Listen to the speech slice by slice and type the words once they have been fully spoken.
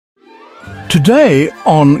Today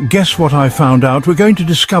on Guess What I Found Out, we're going to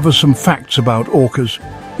discover some facts about orcas.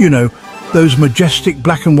 You know, those majestic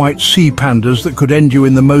black and white sea pandas that could end you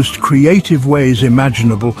in the most creative ways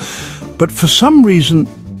imaginable, but for some reason,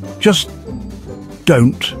 just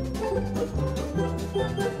don't.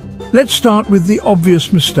 Let's start with the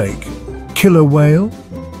obvious mistake. Killer whale?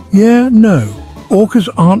 Yeah, no. Orcas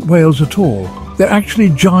aren't whales at all. They're actually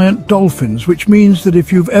giant dolphins, which means that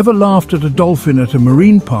if you've ever laughed at a dolphin at a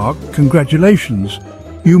marine park, congratulations.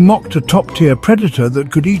 You mocked a top-tier predator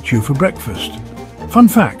that could eat you for breakfast. Fun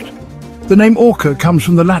fact, the name orca comes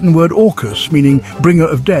from the Latin word orcus, meaning bringer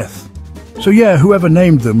of death. So yeah, whoever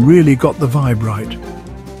named them really got the vibe right.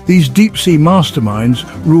 These deep-sea masterminds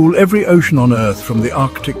rule every ocean on Earth from the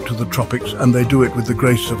Arctic to the tropics, and they do it with the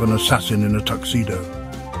grace of an assassin in a tuxedo.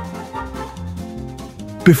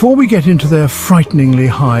 Before we get into their frighteningly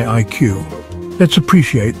high IQ, let's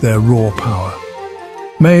appreciate their raw power.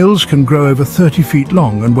 Males can grow over 30 feet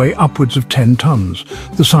long and weigh upwards of 10 tons,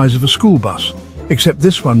 the size of a school bus, except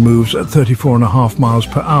this one moves at 34.5 miles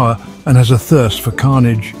per hour and has a thirst for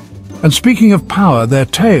carnage. And speaking of power, their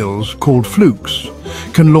tails, called flukes,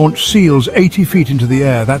 can launch seals 80 feet into the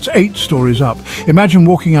air. That's 8 stories up. Imagine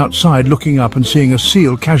walking outside, looking up and seeing a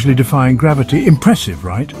seal casually defying gravity. Impressive,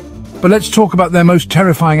 right? But let's talk about their most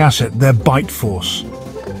terrifying asset, their bite force.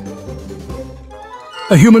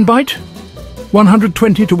 A human bite?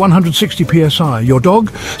 120 to 160 psi. Your dog?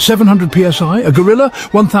 700 psi. A gorilla?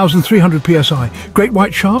 1,300 psi. Great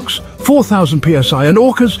white sharks? 4,000 psi. And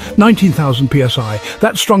orcas? 19,000 psi.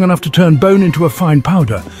 That's strong enough to turn bone into a fine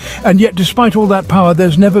powder. And yet, despite all that power,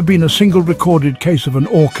 there's never been a single recorded case of an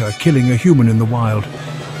orca killing a human in the wild.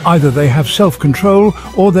 Either they have self-control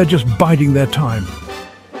or they're just biding their time.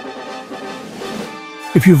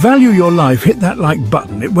 If you value your life, hit that like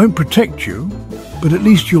button. It won't protect you, but at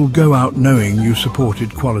least you'll go out knowing you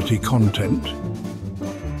supported quality content.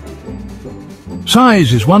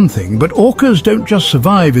 Size is one thing, but orcas don't just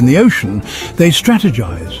survive in the ocean, they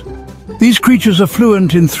strategize. These creatures are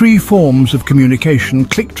fluent in 3 forms of communication: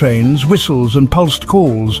 click trains, whistles and pulsed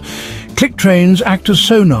calls. Click trains act as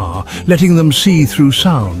sonar, letting them see through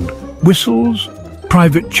sound. Whistles?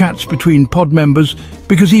 Private chats between pod members,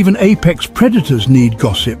 because even apex predators need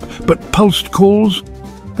gossip. But pulsed calls?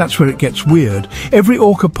 That's where it gets weird. Every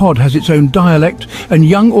orca pod has its own dialect, and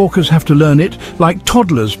young orcas have to learn it, like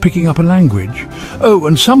toddlers picking up a language. Oh,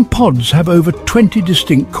 and some pods have over 20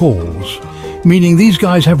 distinct calls, meaning these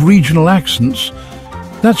guys have regional accents.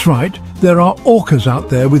 That's right, there are orcas out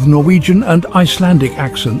there with Norwegian and Icelandic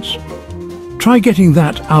accents. Try getting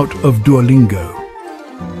that out of Duolingo.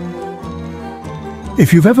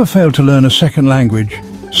 If you've ever failed to learn a second language,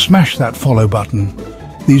 smash that follow button.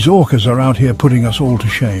 These orcas are out here putting us all to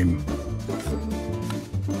shame.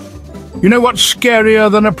 You know what's scarier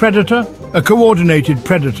than a predator? A coordinated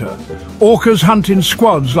predator. Orcas hunt in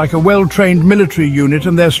squads like a well-trained military unit,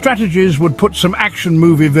 and their strategies would put some action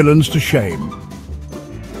movie villains to shame.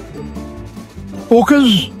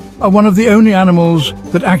 Orcas are one of the only animals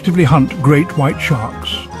that actively hunt great white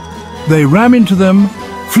sharks. They ram into them,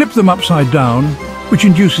 flip them upside down, which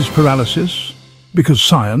induces paralysis, because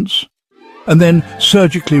science, and then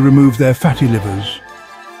surgically remove their fatty livers.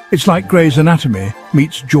 It's like Grey's Anatomy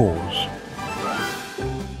meets Jaws.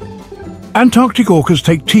 Antarctic orcas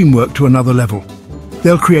take teamwork to another level.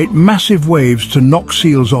 They'll create massive waves to knock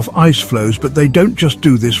seals off ice floes, but they don't just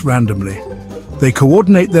do this randomly. They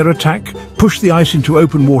coordinate their attack, push the ice into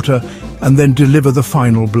open water, and then deliver the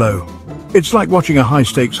final blow. It's like watching a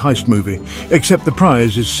high-stakes heist movie, except the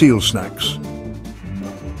prize is seal snacks.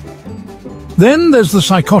 Then there's the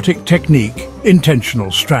psychotic technique,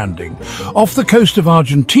 intentional stranding. Off the coast of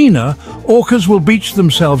Argentina, orcas will beach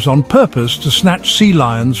themselves on purpose to snatch sea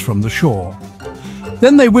lions from the shore.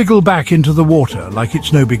 Then they wiggle back into the water like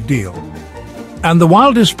it's no big deal. And the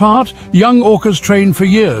wildest part, young orcas train for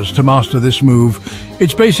years to master this move.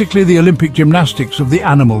 It's basically the Olympic gymnastics of the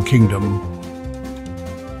animal kingdom.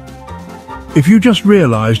 If you just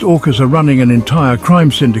realized orcas are running an entire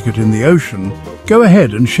crime syndicate in the ocean, go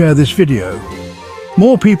ahead and share this video.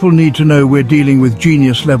 More people need to know we're dealing with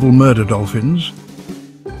genius-level murder dolphins.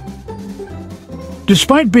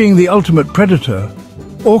 Despite being the ultimate predator,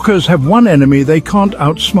 orcas have one enemy they can't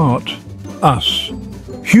outsmart: us.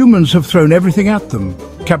 Humans have thrown everything at them: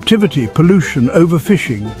 captivity, pollution,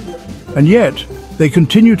 overfishing. And yet, they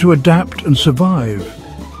continue to adapt and survive.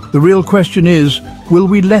 The real question is, will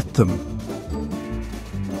we let them?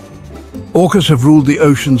 Orcas have ruled the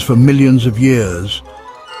oceans for millions of years.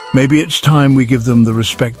 Maybe it's time we give them the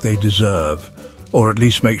respect they deserve, or at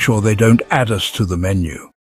least make sure they don't add us to the menu.